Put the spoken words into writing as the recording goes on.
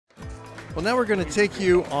Well, now we're going to take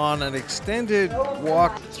you on an extended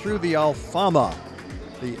walk through the Alfama,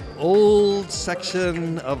 the old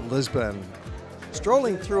section of Lisbon.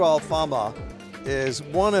 Strolling through Alfama is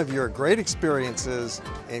one of your great experiences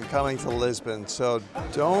in coming to Lisbon, so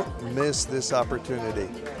don't miss this opportunity.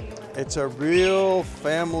 It's a real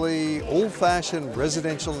family, old-fashioned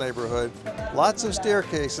residential neighborhood. Lots of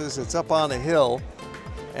staircases, it's up on a hill,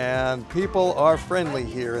 and people are friendly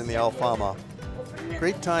here in the Alfama.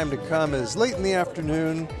 Great time to come is late in the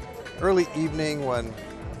afternoon, early evening when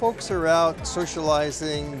folks are out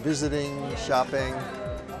socializing, visiting, shopping.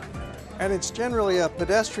 And it's generally a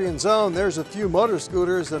pedestrian zone. There's a few motor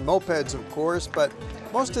scooters and mopeds, of course, but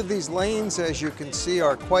most of these lanes, as you can see,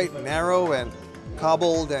 are quite narrow and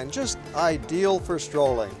cobbled and just ideal for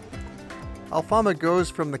strolling. Alfama goes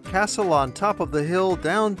from the castle on top of the hill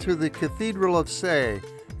down to the Cathedral of Sé,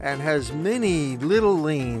 and has many little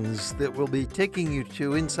lanes that will be taking you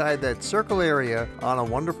to inside that circle area on a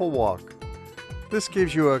wonderful walk. This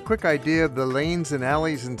gives you a quick idea of the lanes and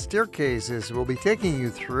alleys and staircases we'll be taking you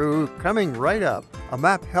through coming right up. A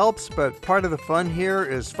map helps, but part of the fun here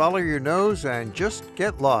is follow your nose and just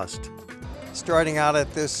get lost. Starting out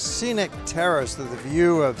at this scenic terrace with a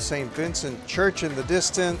view of St. Vincent Church in the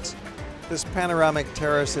distance, this panoramic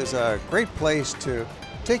terrace is a great place to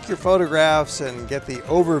take your photographs and get the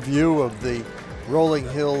overview of the rolling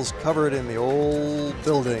hills covered in the old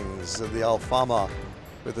buildings of the Alfama,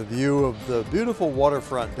 with a view of the beautiful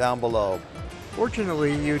waterfront down below.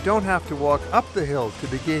 Fortunately, you don't have to walk up the hill to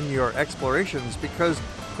begin your explorations because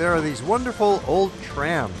there are these wonderful old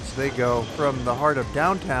trams. They go from the heart of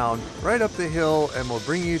downtown right up the hill and will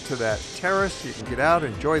bring you to that terrace. You can get out,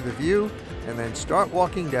 enjoy the view, and then start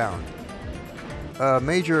walking down. A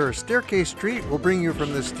major staircase street will bring you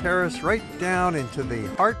from this terrace right down into the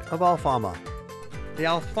heart of Alfama. The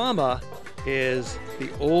Alfama is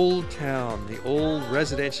the old town, the old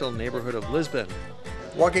residential neighborhood of Lisbon.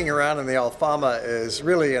 Walking around in the Alfama is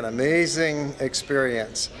really an amazing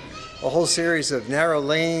experience. A whole series of narrow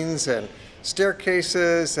lanes and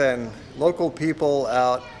staircases and local people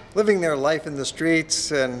out living their life in the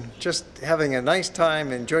streets and just having a nice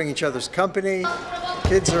time, enjoying each other's company.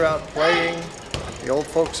 Kids are out playing. The old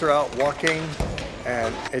folks are out walking,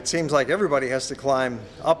 and it seems like everybody has to climb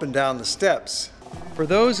up and down the steps. For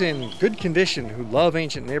those in good condition who love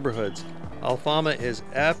ancient neighborhoods, Alfama is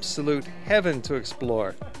absolute heaven to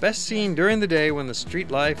explore. Best seen during the day when the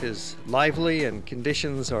street life is lively and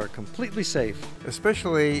conditions are completely safe.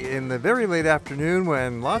 Especially in the very late afternoon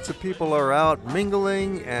when lots of people are out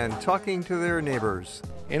mingling and talking to their neighbors.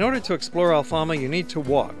 In order to explore Alfama, you need to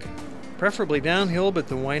walk. Preferably downhill, but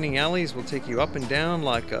the winding alleys will take you up and down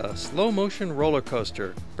like a slow-motion roller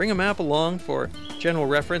coaster. Bring a map along for general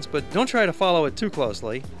reference, but don't try to follow it too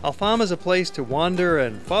closely. Alfama is a place to wander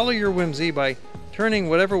and follow your whimsy by turning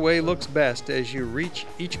whatever way looks best as you reach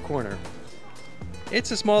each corner.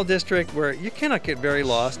 It's a small district where you cannot get very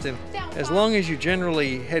lost, and as long as you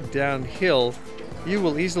generally head downhill, you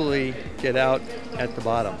will easily get out at the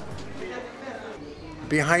bottom.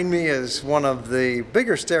 Behind me is one of the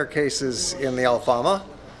bigger staircases in the Alfama,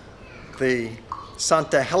 the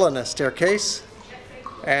Santa Helena staircase.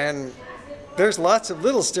 And there's lots of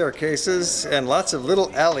little staircases and lots of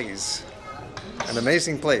little alleys. An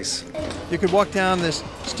amazing place. You could walk down this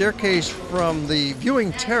staircase from the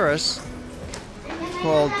viewing terrace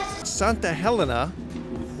called Santa Helena,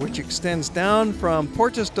 which extends down from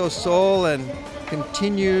Portas do Sol and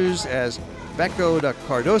continues as Beco da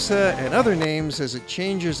Cardoça and other names as it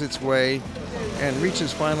changes its way and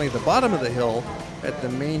reaches finally the bottom of the hill at the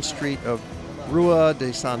main street of Rua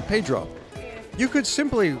de San Pedro. You could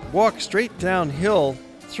simply walk straight downhill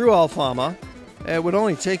through Alfama. It would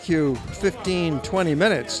only take you 15-20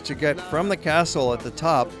 minutes to get from the castle at the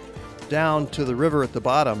top down to the river at the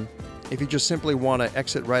bottom if you just simply want to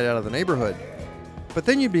exit right out of the neighborhood. But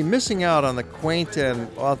then you'd be missing out on the quaint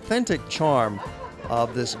and authentic charm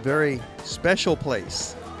of this very special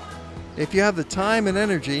place. If you have the time and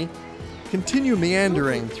energy, continue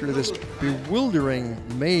meandering through this bewildering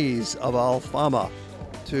maze of Alfama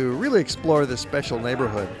to really explore this special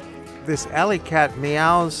neighborhood. This alley cat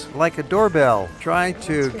meows like a doorbell, trying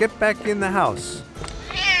to get back in the house.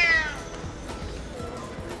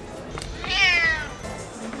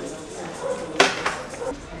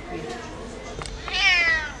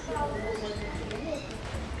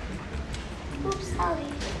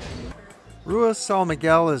 Rua São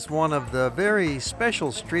Miguel is one of the very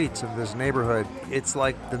special streets of this neighborhood. It's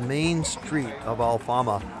like the main street of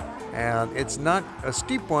Alfama, and it's not a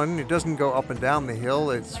steep one. It doesn't go up and down the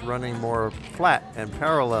hill. It's running more flat and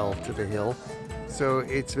parallel to the hill, so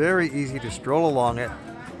it's very easy to stroll along it.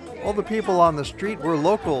 All the people on the street were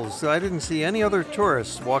locals. I didn't see any other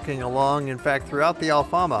tourists walking along, in fact, throughout the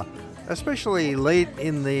Alfama, especially late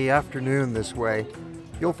in the afternoon this way.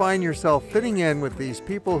 You'll find yourself fitting in with these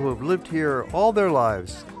people who have lived here all their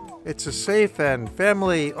lives. It's a safe and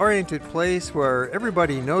family-oriented place where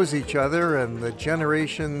everybody knows each other and the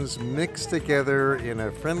generations mix together in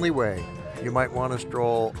a friendly way. You might want to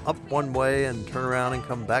stroll up one way and turn around and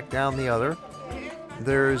come back down the other.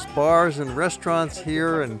 There's bars and restaurants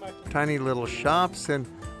here and tiny little shops, and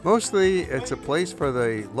mostly it's a place for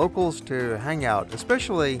the locals to hang out,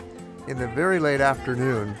 especially in the very late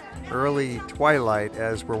afternoon, early twilight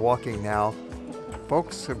as we're walking now.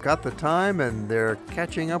 Folks have got the time and they're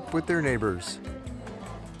catching up with their neighbors.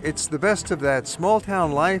 It's the best of that small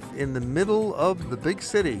town life in the middle of the big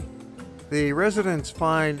city. The residents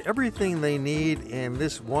find everything they need in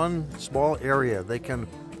this one small area. They can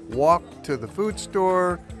walk to the food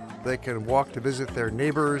store, they can walk to visit their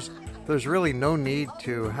neighbors. There's really no need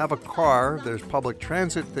to have a car. There's public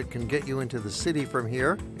transit that can get you into the city from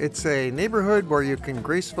here. It's a neighborhood where you can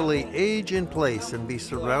gracefully age in place and be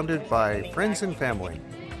surrounded by friends and family.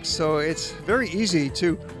 So it's very easy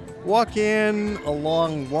to walk in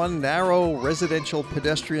along one narrow residential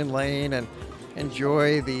pedestrian lane and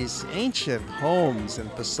enjoy these ancient homes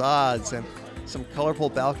and facades and some colorful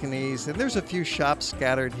balconies, and there's a few shops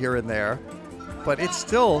scattered here and there, but it's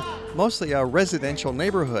still mostly a residential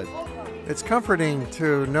neighborhood. It's comforting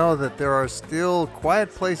to know that there are still quiet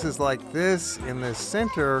places like this in the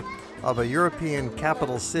center of a European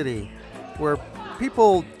capital city where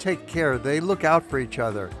people take care, they look out for each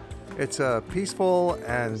other. It's a peaceful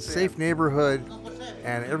and safe neighborhood,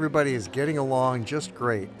 and everybody is getting along just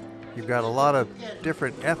great. You've got a lot of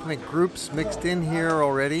different ethnic groups mixed in here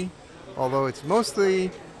already, although it's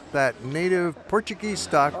mostly that native Portuguese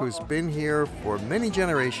stock who's been here for many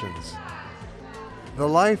generations. The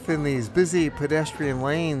life in these busy pedestrian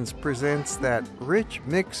lanes presents that rich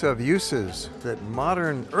mix of uses that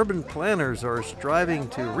modern urban planners are striving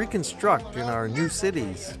to reconstruct in our new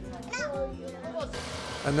cities.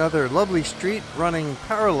 Another lovely street running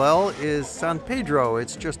parallel is San Pedro.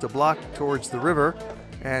 It's just a block towards the river.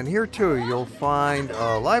 And here too, you'll find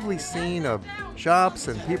a lively scene of shops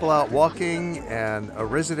and people out walking and a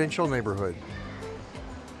residential neighborhood.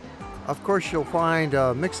 Of course, you'll find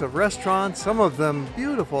a mix of restaurants, some of them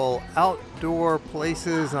beautiful outdoor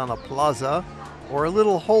places on a plaza, or a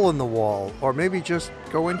little hole in the wall, or maybe just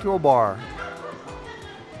go into a bar.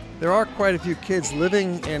 There are quite a few kids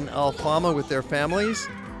living in Alfama with their families.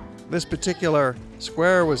 This particular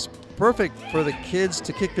square was perfect for the kids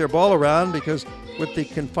to kick their ball around because with the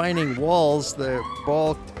confining walls, the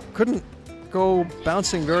ball couldn't go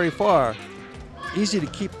bouncing very far. Easy to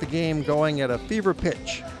keep the game going at a fever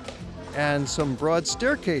pitch. And some broad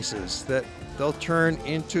staircases that they'll turn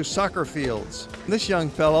into soccer fields. This young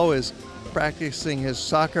fellow is practicing his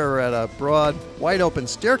soccer at a broad, wide open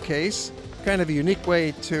staircase. Kind of a unique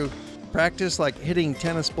way to practice, like hitting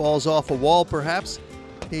tennis balls off a wall perhaps.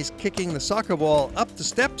 He's kicking the soccer ball up the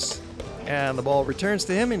steps, and the ball returns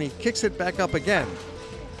to him and he kicks it back up again,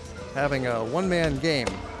 having a one-man game.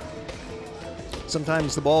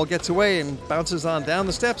 Sometimes the ball gets away and bounces on down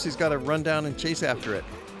the steps. He's got to run down and chase after it.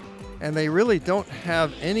 And they really don't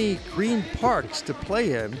have any green parks to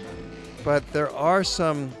play in, but there are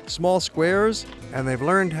some small squares, and they've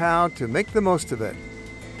learned how to make the most of it.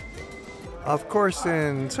 Of course,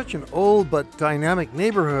 in such an old but dynamic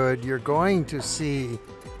neighborhood, you're going to see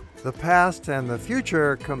the past and the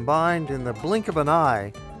future combined in the blink of an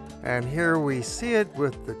eye. And here we see it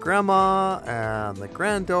with the grandma and the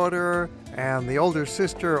granddaughter and the older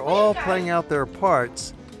sister all playing out their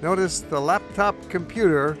parts. Notice the laptop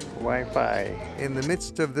computer, Wi-Fi, in the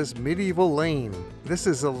midst of this medieval lane. This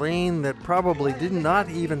is a lane that probably did not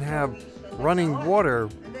even have running water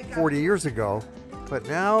 40 years ago, but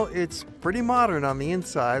now it's pretty modern on the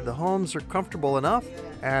inside. The homes are comfortable enough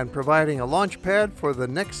and providing a launch pad for the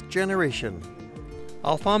next generation.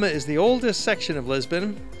 Alfama is the oldest section of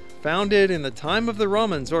Lisbon, founded in the time of the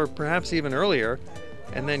Romans or perhaps even earlier,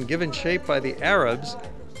 and then given shape by the Arabs,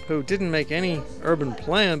 who didn't make any urban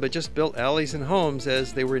plan but just built alleys and homes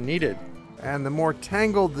as they were needed. And the more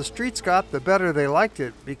tangled the streets got, the better they liked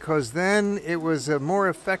it, because then it was a more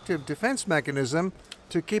effective defense mechanism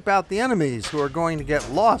to keep out the enemies who are going to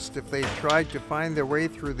get lost if they tried to find their way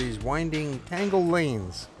through these winding, tangled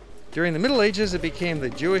lanes. During the Middle Ages, it became the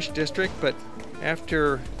Jewish district, but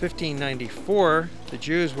after 1594, the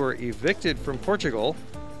Jews were evicted from Portugal,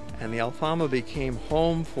 and the Alfama became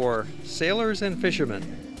home for sailors and fishermen.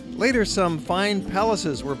 Later, some fine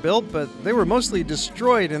palaces were built, but they were mostly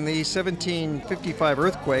destroyed in the 1755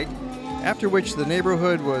 earthquake. after which the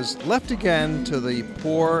neighborhood was left again to the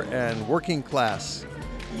poor and working class.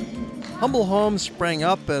 Humble homes sprang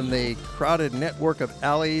up in the crowded network of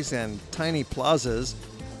alleys and tiny plazas,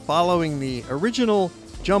 following the original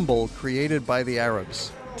jumble created by the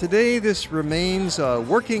Arabs. Today, this remains a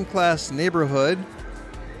working-class neighborhood,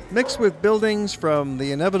 mixed with buildings from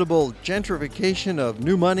the inevitable gentrification of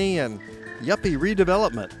new money and yuppie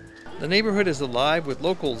redevelopment. The neighborhood is alive with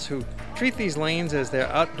locals who treat these lanes as their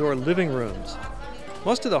outdoor living rooms.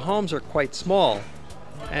 Most of the homes are quite small,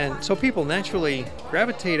 and so people naturally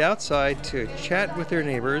gravitate outside to chat with their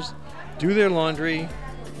neighbors, do their laundry,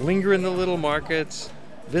 linger in the little markets,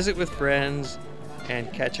 visit with friends,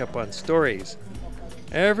 and catch up on stories.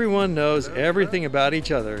 Everyone knows everything about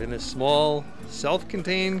each other in this small,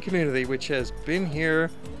 self-contained community which has been here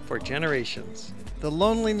for generations. The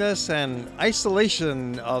loneliness and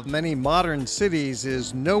isolation of many modern cities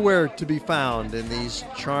is nowhere to be found in these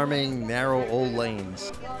charming, narrow old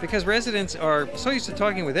lanes. Because residents are so used to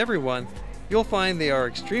talking with everyone, you'll find they are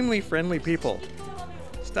extremely friendly people.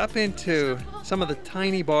 Stop into some of the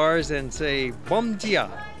tiny bars and say "Bom dia"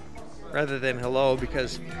 rather than hello,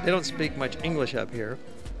 because they don't speak much English up here.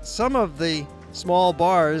 Some of the small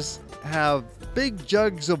bars have big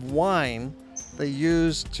jugs of wine they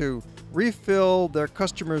use to refill their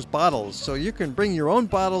customers' bottles. So you can bring your own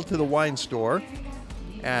bottle to the wine store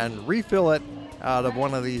and refill it out of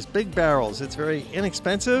one of these big barrels. It's very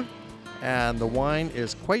inexpensive and the wine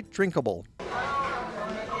is quite drinkable.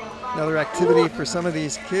 Another activity for some of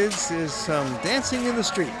these kids is some dancing in the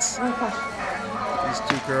streets. These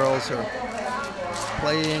two girls are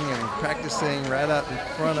playing and practicing right out in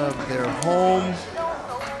front of their home,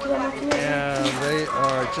 and they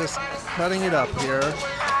are just cutting it up here,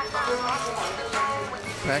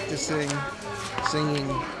 practicing, singing,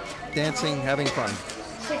 dancing, having fun.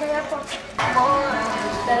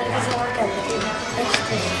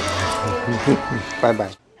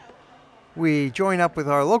 Bye-bye. We join up with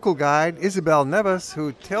our local guide, Isabel Neves,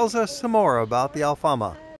 who tells us some more about the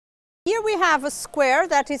Alfama. Here we have a square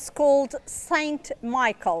that is called Saint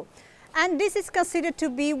Michael, and this is considered to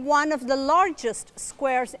be one of the largest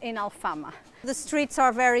squares in Alfama. The streets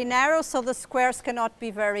are very narrow, so the squares cannot be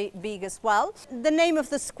very big as well. The name of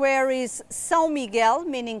the square is São Miguel,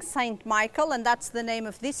 meaning Saint Michael, and that's the name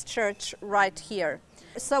of this church right here.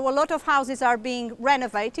 So a lot of houses are being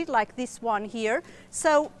renovated, like this one here.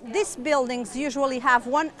 So these buildings usually have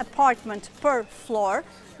one apartment per floor,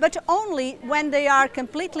 but only when they are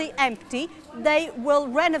completely empty, they will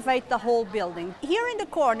renovate the whole building. Here in the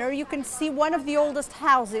corner you can see one of the oldest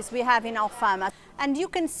houses we have in Alfama, and you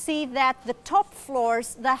can see that the top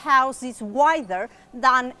floors, the house is wider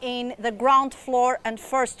than in the ground floor and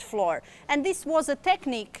first floor. And this was a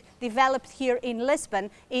technique developed here in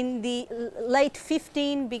Lisbon in the late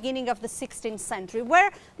 15th, beginning of the 16th century,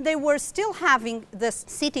 where they were still having the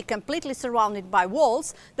city completely surrounded by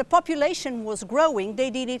walls. The population was growing,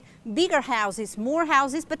 they needed bigger houses, more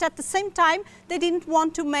houses, but at the same time they didn't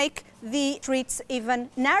want to make the streets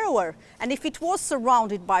even narrower. And if it was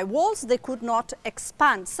surrounded by walls, they could not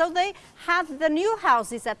expand. So they had the new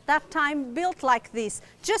houses at that time built like this,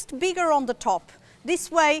 just bigger on the top.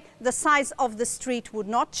 This way the size of the street would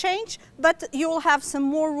not change, but you'll have some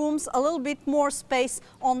more rooms, a little bit more space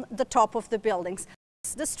on the top of the buildings.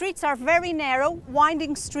 The streets are very narrow,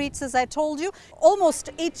 winding streets, as I told you. Almost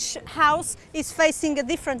each house is facing a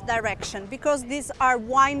different direction because these are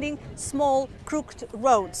winding, small, crooked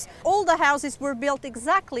roads. All the houses were built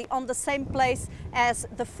exactly on the same place as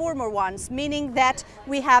the former ones, meaning that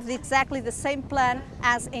we have exactly the same plan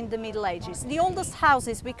as in the Middle Ages. The oldest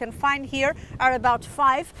houses we can find here are about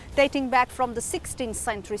 5, dating back from the 16th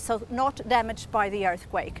century, so not damaged by the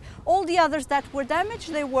earthquake. All the others that were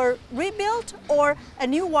damaged, they were rebuilt, or a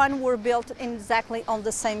new one were built exactly on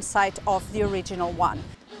the same site of the original one.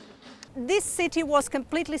 This city was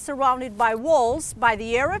completely surrounded by walls by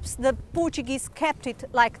the Arabs. The Portuguese kept it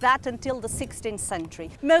like that until the 16th century.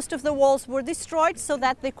 Most of the walls were destroyed so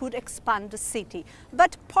that they could expand the city.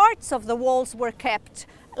 But parts of the walls were kept,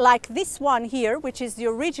 like this one here, which is the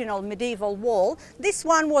original medieval wall. This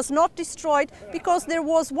one was not destroyed because there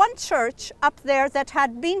was one church up there that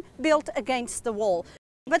had been built against the wall.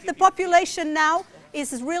 But the population now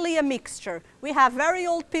is really a mixture. We have very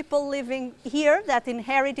old people living here that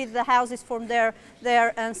inherited the houses from their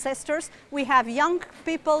ancestors. We have young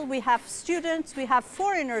people, we have students, we have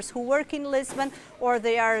foreigners who work in Lisbon, or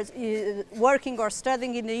they are working or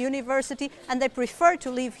studying in the university, and they prefer to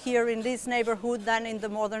live here in this neighborhood than in the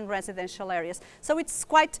modern residential areas. So it's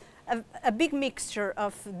quite a big mixture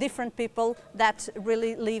of different people that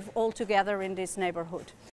really live all together in this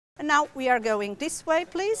neighborhood. And now we are going this way,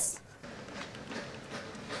 please.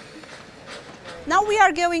 Now we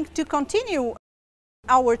are going to continue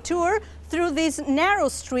our tour through this narrow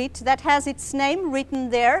street that has its name written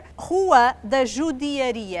there, Rua da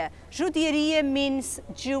Judiaria. Judiaria means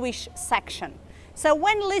Jewish section. So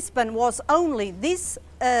when Lisbon was only this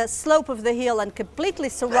slope of the hill and completely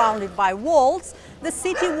surrounded by walls, the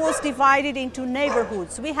city was divided into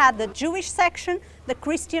neighborhoods. We had the Jewish section, the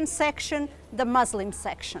Christian section, the Muslim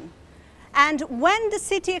section. And when the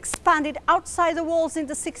city expanded outside the walls in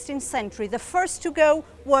the 16th century, the first to go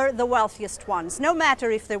were the wealthiest ones, no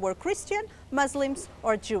matter if they were Christian, Muslims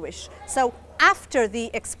or Jewish. So after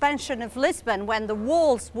the expansion of Lisbon, when the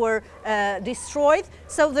walls were destroyed,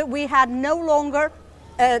 so that we had no longer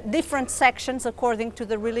different sections according to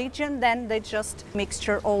the religion, then they just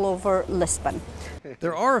mixture all over Lisbon.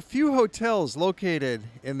 There are a few hotels located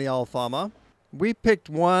in the Alfama. We picked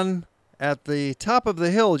one at the top of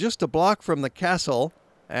the hill, just a block from the castle,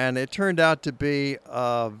 and it turned out to be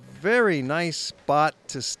a very nice spot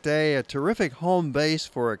to stay, a terrific home base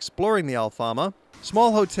for exploring the Alfama.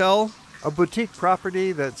 Small hotel, a boutique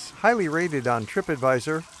property that's highly rated on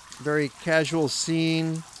TripAdvisor. Very casual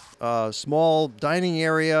scene, a small dining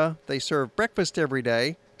area. They serve breakfast every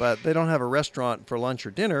day, but they don't have a restaurant for lunch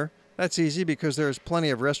or dinner. That's easy because there's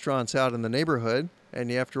plenty of restaurants out in the neighborhood. And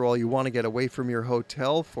after all, you want to get away from your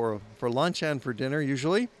hotel for lunch and for dinner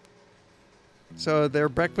usually. So their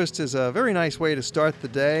breakfast is a very nice way to start the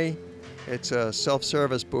day. It's a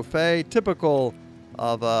self-service buffet, typical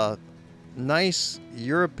of a nice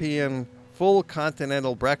European full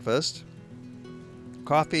continental breakfast.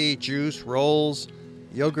 Coffee, juice, rolls,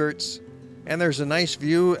 yogurts, and there's a nice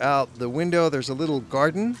view out the window. There's a little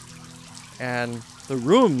garden, and the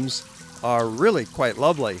rooms are really quite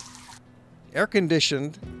lovely.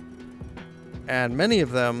 Air-conditioned, and many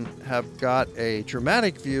of them have got a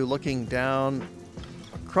dramatic view looking down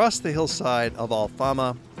across the hillside of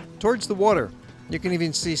Alfama towards the water. You can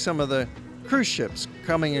even see some of the cruise ships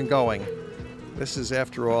coming and going. This is,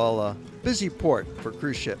 after all, a busy port for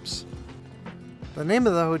cruise ships. The name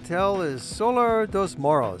of the hotel is Solar dos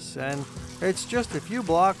Moros, and it's just a few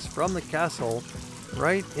blocks from the castle,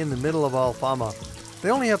 right in the middle of Alfama. They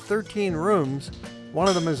only have 13 rooms. One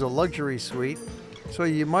of them is a luxury suite, so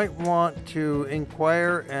you might want to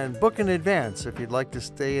inquire and book in advance if you'd like to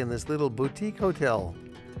stay in this little boutique hotel.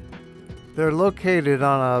 They're located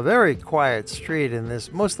on a very quiet street in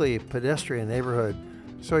this mostly pedestrian neighborhood,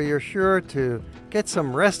 so you're sure to get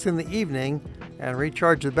some rest in the evening and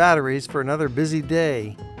recharge the batteries for another busy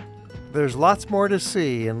day. There's lots more to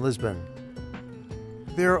see in Lisbon.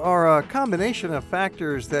 There are a combination of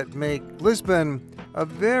factors that make Lisbon a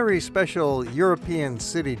very special European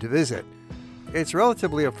city to visit. It's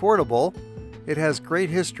relatively affordable, it has great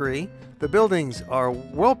history, the buildings are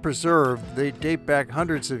well preserved, they date back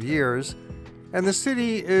hundreds of years, and the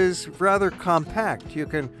city is rather compact. You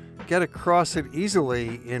can get across it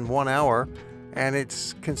easily in 1 hour, and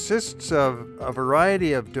it consists of a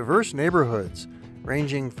variety of diverse neighborhoods,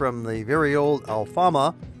 ranging from the very old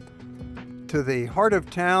Alfama to the heart of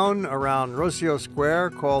town around Rocio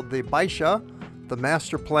Square called the Baixa, the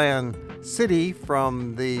master plan city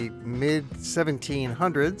from the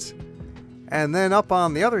mid-1700s. And then up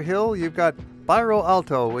on the other hill, you've got Bairro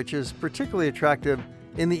Alto, which is particularly attractive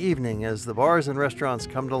in the evening as the bars and restaurants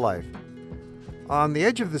come to life. On the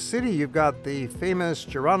edge of the city, you've got the famous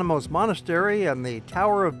Geronimo's Monastery and the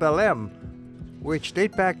Tower of Belém, which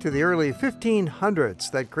date back to the early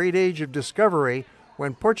 1500s, that great age of discovery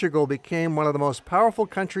when Portugal became one of the most powerful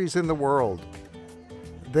countries in the world.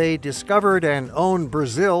 They discovered and owned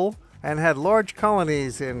Brazil and had large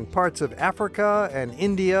colonies in parts of Africa and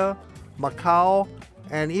India, Macau,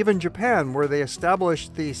 and even Japan, where they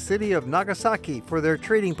established the city of Nagasaki for their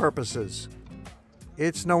trading purposes.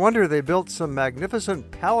 It's no wonder they built some magnificent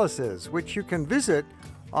palaces, which you can visit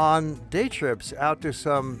on day trips out to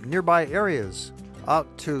some nearby areas, out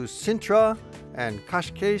to Sintra and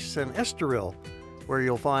Cascais and Estoril, where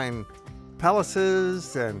you'll find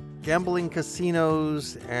palaces and gambling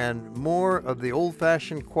casinos and more of the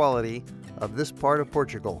old-fashioned quality of this part of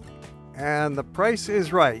Portugal. And the price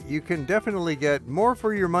is right. You can definitely get more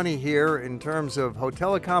for your money here in terms of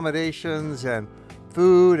hotel accommodations and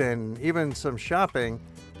food and even some shopping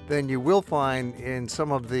than you will find in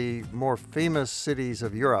some of the more famous cities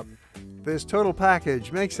of Europe. This total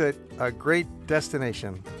package makes it a great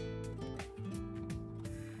destination.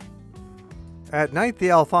 At night, the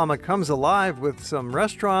Alfama comes alive with some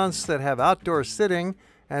restaurants that have outdoor sitting,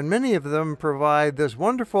 and many of them provide this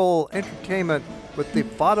wonderful entertainment with the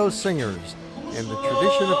fado singers in the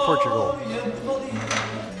tradition of Portugal.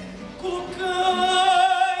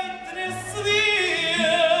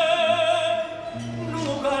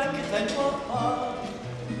 tenho a paz.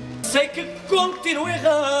 Sei que continuo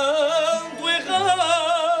errando,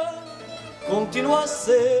 continuo a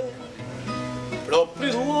ser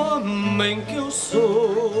próprio do homem que eu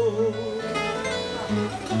sou.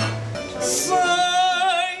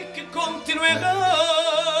 Sei que continuo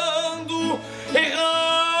errando,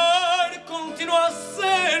 continuo a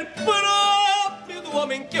ser próprio do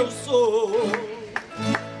homem que eu sou.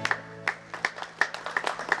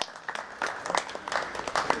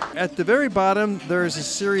 At the very bottom, there's a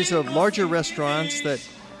series of larger restaurants that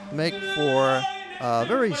make for a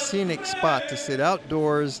very scenic spot to sit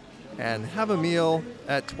outdoors and have a meal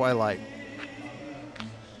at twilight.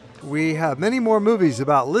 We have many more movies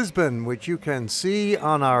about Lisbon, which you can see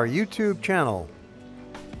on our YouTube channel.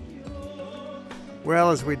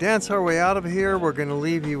 Well, as we dance our way out of here, we're going to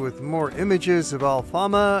leave you with more images of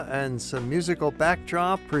Alfama and some musical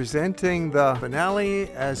backdrop presenting the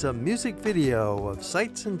finale as a music video of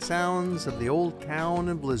sights and sounds of the old town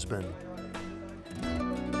of Lisbon.